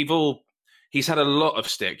 he's had a lot of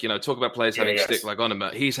stick. Talk about players having stick like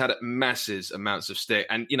Onomah. He's had massive amounts of stick,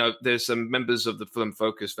 and there's some members of the Fulham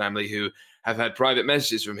Focus family who have had private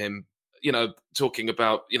messages from him, talking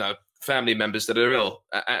about family members that are ill,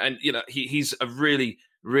 and he's a really,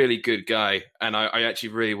 really good guy, and I actually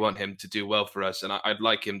really want him to do well for us, and I'd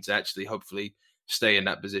like him to actually hopefully stay in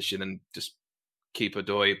that position and just keep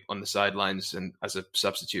Odoi on the sidelines and as a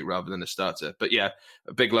substitute rather than a starter. But yeah,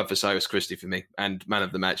 a big love for Cyrus Christie for me, and man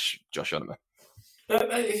of the match, Josh Onomah.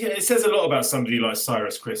 It says a lot about somebody like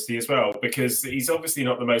Cyrus Christie as well, because he's obviously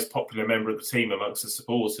not the most popular member of the team amongst the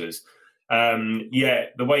supporters.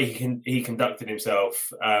 Yet the way he conducted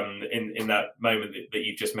himself in that moment that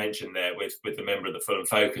you just mentioned there with the member of the Fulham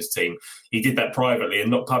Focus team, he did that privately and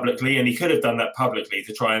not publicly, and he could have done that publicly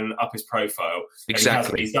to try and up his profile.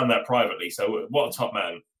 Exactly, he's done that privately. So what a top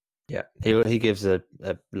man! Yeah, he gives a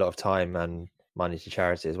lot of time and money to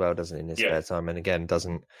charity as well, doesn't he? In his spare time, and again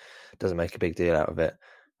doesn't make a big deal out of it.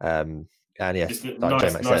 And And yes, Just like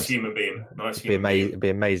J-Mac nice said, human being. It'd be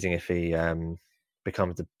amazing if he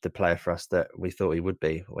becomes the player for us that we thought he would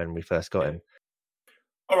be when we first got him.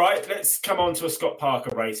 All right, let's come on to a Scott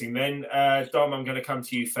Parker rating then. Dom, I'm going to come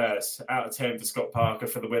to you first. Out of 10 for Scott Parker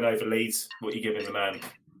for the win over Leeds. What are you giving the man?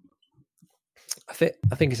 I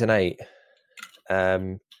think it's an 8.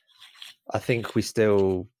 I think we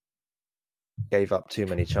still gave up too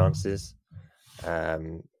many chances.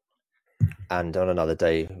 And on another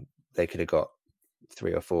day, they could have got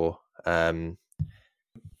 3 or 4.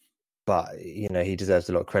 But, he deserves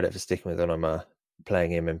a lot of credit for sticking with Onoma,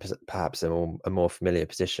 playing him in perhaps a more familiar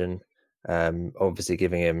position. Obviously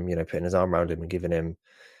giving him, putting his arm around him and giving him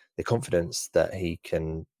the confidence that he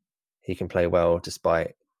can play well,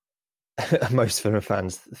 despite most Fulham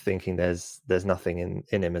fans thinking there's nothing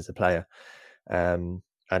in him as a player. And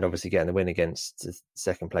obviously getting the win against the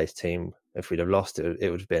second place team. If we'd have lost, it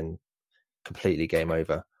would have been completely game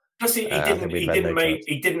over. Plus, he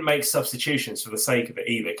didn't make substitutions for the sake of it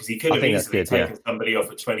either, because he could have easily taken somebody off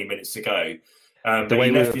with 20 minutes to go. But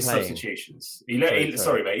he left his substitutions. He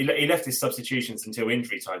left his substitutions until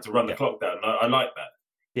injury time to run the clock down. I like that.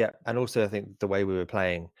 Yeah, and also I think the way we were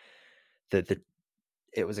playing, it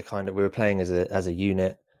was we were playing as a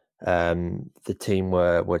unit. The team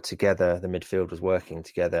were together. The midfield was working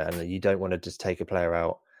together, and you don't want to just take a player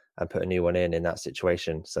out and put a new one in that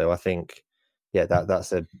situation. So I think,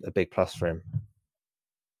 that's a big plus for him.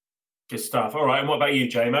 Good stuff. All right, and what about you,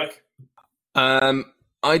 J-Mac? I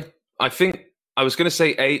think I was going to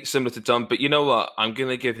say 8, similar to Dom, but you know what? I'm going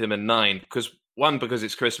to give him a 9 because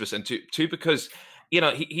it's Christmas, and two because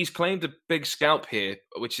he's claimed a big scalp here,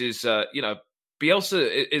 which is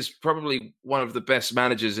Bielsa is probably one of the best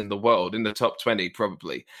managers in the world, in the top 20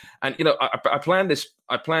 probably. And I planned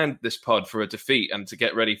this pod for a defeat and to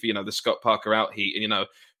get ready for the Scott Parker out heat, and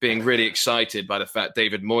being really excited by the fact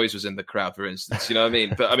David Moyes was in the crowd, for instance. You know what I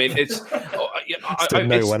mean? But I mean, it's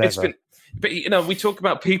But we talk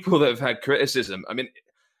about people that have had criticism. I mean,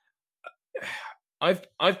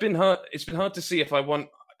 I've been hard. It's been hard to see if I want.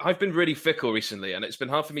 I've been really fickle recently, and it's been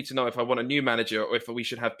hard for me to know if I want a new manager or if we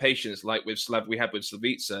should have patience, like we had with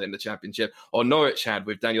Slavica in the Championship, or Norwich had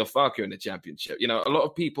with Daniel Farke in the Championship. A lot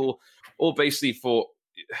of people all basically thought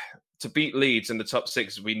to beat Leeds in the top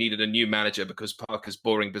 6, we needed a new manager because Parker's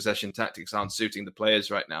boring possession tactics aren't suiting the players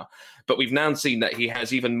right now. But we've now seen that he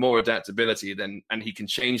has even more adaptability and he can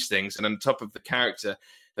change things. And on top of the character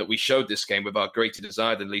that we showed this game with our greater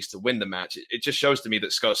desire than Leeds to win the match, it just shows to me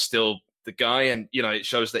that Scott's still the guy. And, it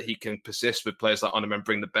shows that he can persist with players like Onoma and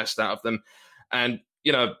bring the best out of them. And,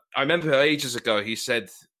 I remember ages ago, he said,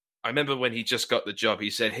 I remember when he just got the job, he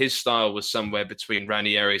said his style was somewhere between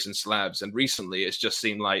Ranieri's and Slav's. And recently it's just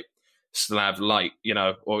seemed like Slav light,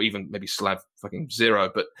 or even maybe Slav fucking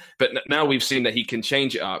zero. But now we've seen that he can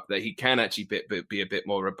change it up, that he can actually be a bit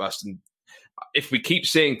more robust. And if we keep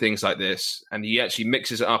seeing things like this, and he actually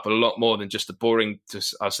mixes it up a lot more than just the boring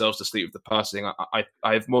ourselves to sleep with the passing, I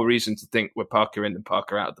have more reason to think we're Parker in than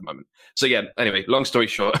Parker out at the moment. So anyway, long story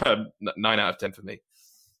short, 9 out of 10 for me.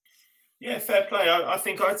 Yeah, fair play. I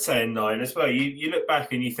think I'd say a 9 as well. You look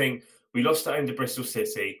back and you think we lost at home to Bristol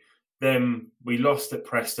City. Then we lost at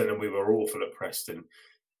Preston, and we were awful at Preston.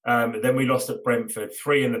 Then we lost at Brentford,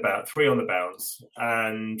 3 on the bounce.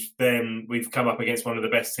 And then we've come up against one of the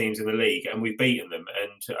best teams in the league, and we've beaten them.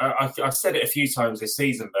 And I've said it a few times this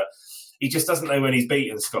season, but he just doesn't know when he's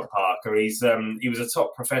beaten Scott Parker. He was a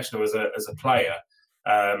top professional as a player.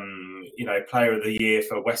 Player of the year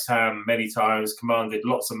for West Ham many times, commanded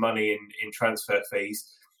lots of money in transfer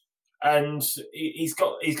fees. And he's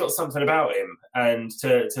got something about him, and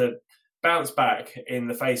to bounce back in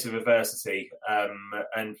the face of adversity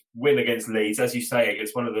and win against Leeds, as you say,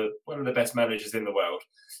 against one of the best managers in the world,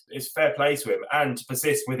 it's fair play to him. And to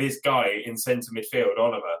persist with his guy in centre midfield,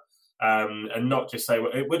 Onoma, and not just say,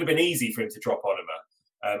 well, it would have been easy for him to drop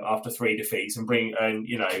Onoma after 3 defeats and bring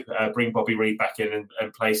Bobby Reid back in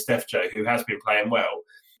and play Steph Joe, who has been playing well.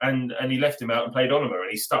 And he left him out and played Onoma,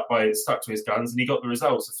 and he stuck to his guns, and he got the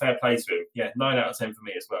results. So fair play to him. Yeah, 9 out of 10 for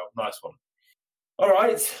me as well. Nice one. All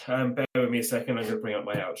right, bear with me a second. I'm going to bring up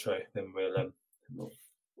my outro. Then we'll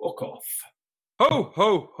walk off. Ho,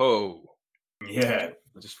 ho, ho. Yeah.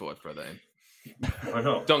 I just thought I'd throw that in. Why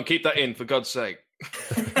not? Don't keep that in, for God's sake.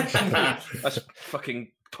 That's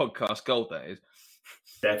fucking podcast gold, that is.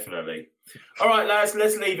 Definitely. All right, lads,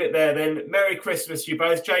 let's leave it there then. Merry Christmas, you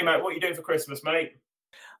both. J-Mac, what are you doing for Christmas, mate?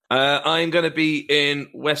 I'm going to be in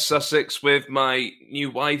West Sussex with my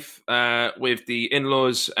new wife, with the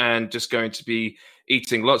in-laws, and just going to be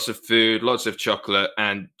eating lots of food, lots of chocolate,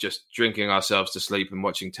 and just drinking ourselves to sleep and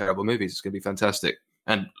watching terrible movies. It's going to be fantastic.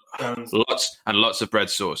 and Sounds- lots of bread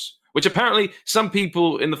sauce, which apparently some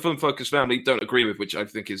people in the Fulham Focus family don't agree with, which I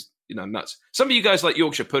think is nuts. Some of you guys like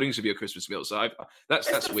Yorkshire puddings with your Christmas meal, so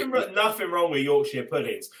that's weird. Nothing wrong with Yorkshire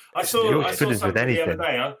puddings. I saw puddings with something the other anything.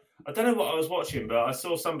 day. I don't know what I was watching, but I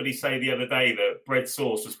saw somebody say the other day that bread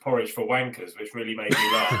sauce was porridge for wankers, which really made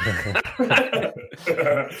me laugh.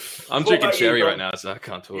 I'm What drinking about you, cherry Dom? right now, so I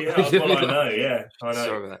can't talk. Yeah, well, I know. Yeah, I know.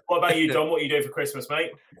 Sorry about that. What about you, Dom? What are you doing for Christmas,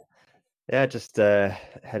 mate? Yeah, just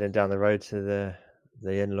heading down the road to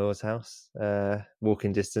the in-laws' house,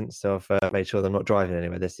 walking distance. So I've made sure they're not driving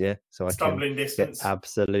anywhere this year, so I Stumbling can distance. get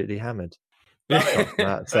absolutely hammered. Love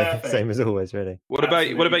it. Same as always, really. What about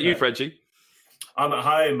you, Absolutely. Frenchie? I'm at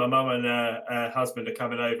home. My mum and husband are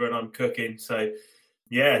coming over, and I'm cooking. So,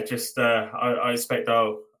 yeah, just I expect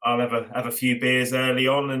I'll have a few beers early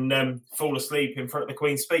on and fall asleep in front of the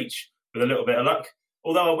Queen's speech with a little bit of luck.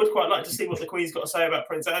 Although I would quite like to see what the Queen's got to say about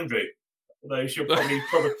Prince Andrew. Although she'll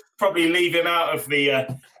probably leave him out of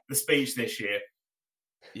the speech this year.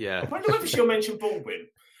 Yeah. I wonder whether she'll mention Baldwin.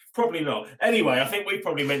 Probably not. Anyway, I think we've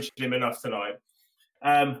probably mentioned him enough tonight.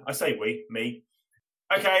 I say me.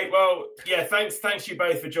 Okay, well, yeah, thanks you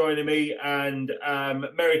both for joining me, and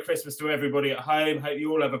Merry Christmas to everybody at home. Hope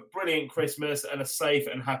you all have a brilliant Christmas and a safe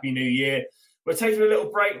and happy New Year. We're taking a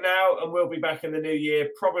little break now, and we'll be back in the new year,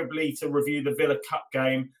 probably to review the Villa Cup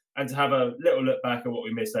game and to have a little look back at what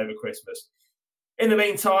we missed over Christmas. In the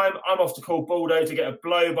meantime, I'm off to call Baldo to get a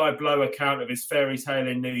blow-by-blow account of his fairy tale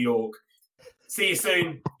in New York. See you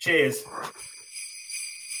soon. Cheers.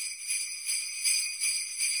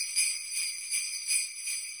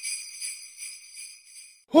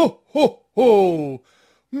 Ho, ho, ho!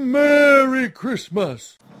 Merry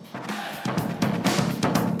Christmas!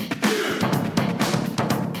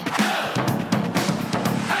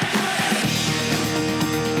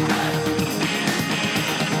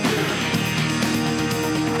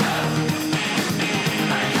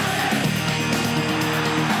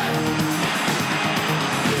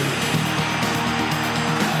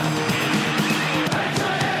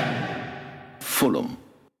 Fulham.